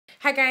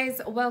Hi guys,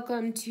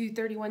 welcome to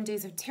 31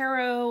 Days of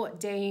Tarot,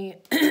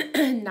 day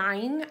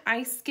 9.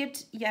 I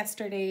skipped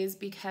yesterday's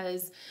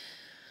because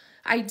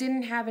I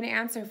didn't have an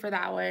answer for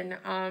that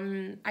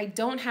one. I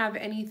don't have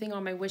anything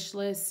on my wish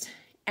list,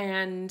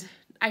 and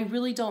I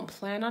really don't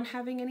plan on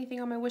having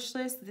anything on my wish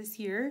list this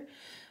year,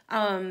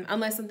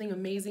 unless something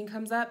amazing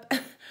comes up.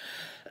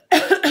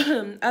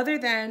 Other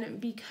than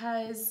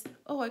because,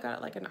 oh, I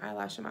got like an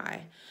eyelash in my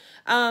eye.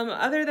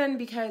 Other than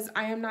because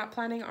I am not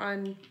planning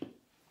on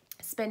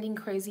spending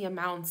crazy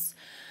amounts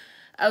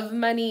of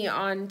money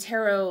on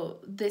tarot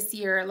this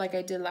year like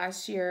I did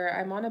last year.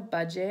 I'm on a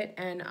budget,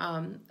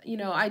 and you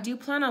know, I do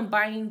plan on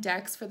buying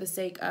decks for the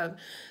sake of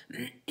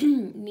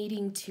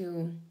needing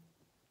to,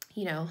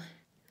 you know,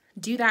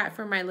 do that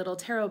for my little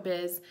tarot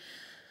biz.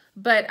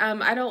 But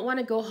I don't want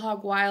to go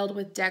hog wild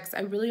with decks.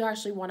 I really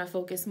actually want to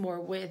focus more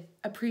with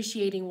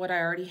appreciating what I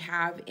already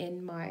have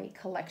in my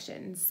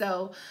collection.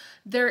 So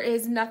there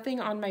is nothing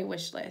on my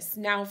wish list.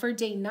 Now for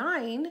day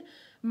 9,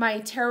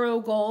 my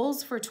tarot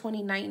goals for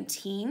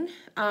 2019,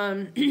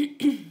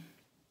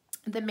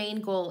 the main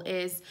goal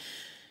is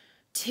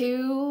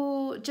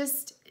to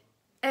just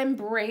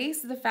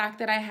embrace the fact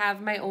that I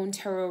have my own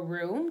tarot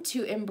room,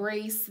 to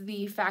embrace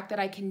the fact that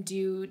I can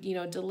do, you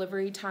know,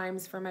 delivery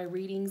times for my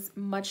readings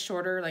much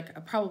shorter,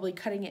 like probably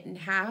cutting it in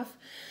half.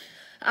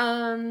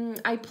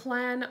 I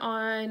plan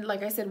on,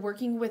 like I said,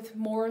 working with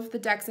more of the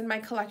decks in my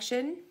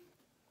collection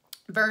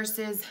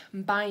versus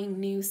buying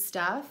new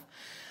stuff.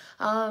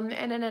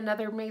 And then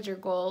another major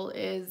goal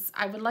is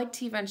I would like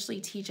to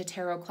eventually teach a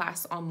tarot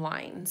class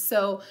online.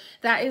 So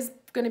that is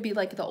going to be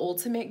like the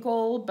ultimate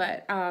goal,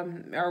 but,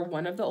 or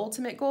one of the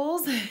ultimate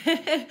goals,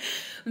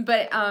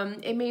 but,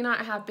 it may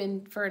not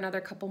happen for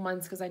another couple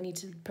months because I need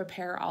to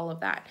prepare all of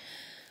that.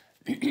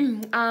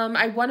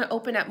 I want to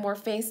open up more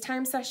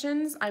FaceTime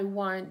sessions. I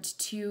want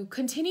to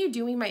continue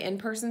doing my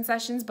in-person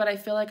sessions, but I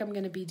feel like I'm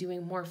going to be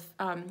doing more,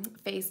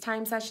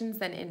 FaceTime sessions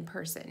than in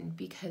person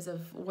because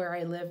of where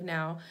I live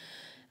now.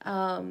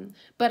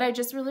 But I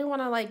just really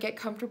want to like get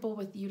comfortable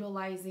with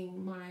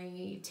utilizing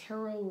my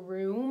tarot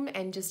room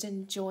and just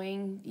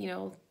enjoying, you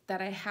know,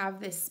 that I have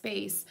this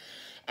space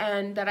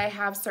and that I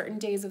have certain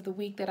days of the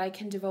week that I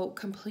can devote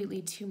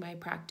completely to my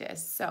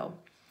practice. So,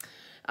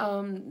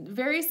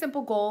 very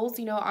simple goals.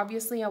 You know,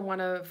 obviously I want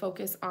to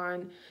focus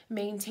on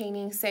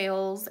maintaining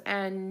sales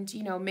and,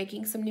 you know,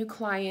 making some new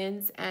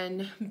clients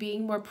and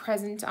being more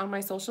present on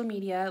my social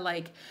media.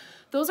 Like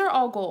those are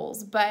all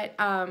goals, but,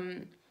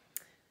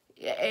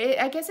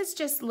 I guess it's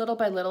just little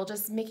by little,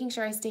 just making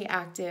sure I stay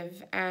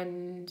active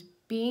and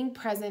being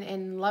present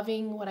and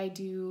loving what I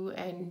do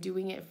and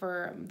doing it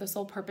for the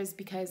sole purpose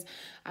because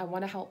I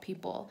want to help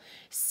people.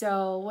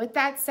 So with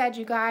that said,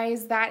 you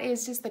guys, that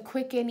is just the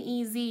quick and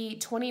easy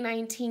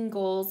 2019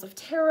 goals of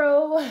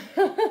tarot,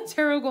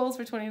 tarot goals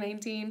for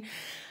 2019.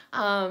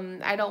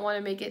 I don't want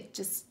to make it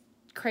just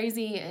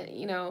crazy,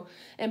 you know,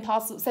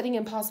 impossible, setting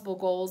impossible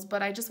goals,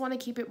 but I just want to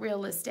keep it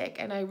realistic,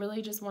 and I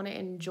really just want to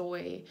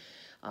enjoy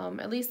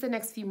at least the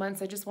next few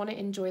months. I just want to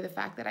enjoy the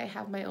fact that I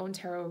have my own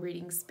tarot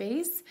reading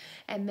space,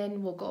 and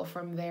then we'll go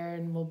from there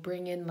and we'll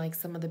bring in like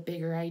some of the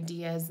bigger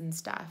ideas and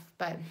stuff.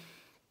 But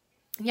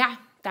yeah,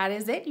 that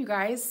is it, you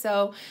guys.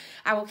 So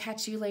I will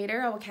catch you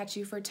later. I will catch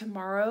you for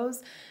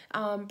tomorrow's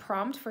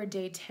prompt for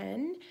day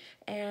 10,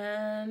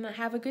 and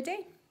have a good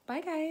day.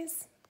 Bye, guys.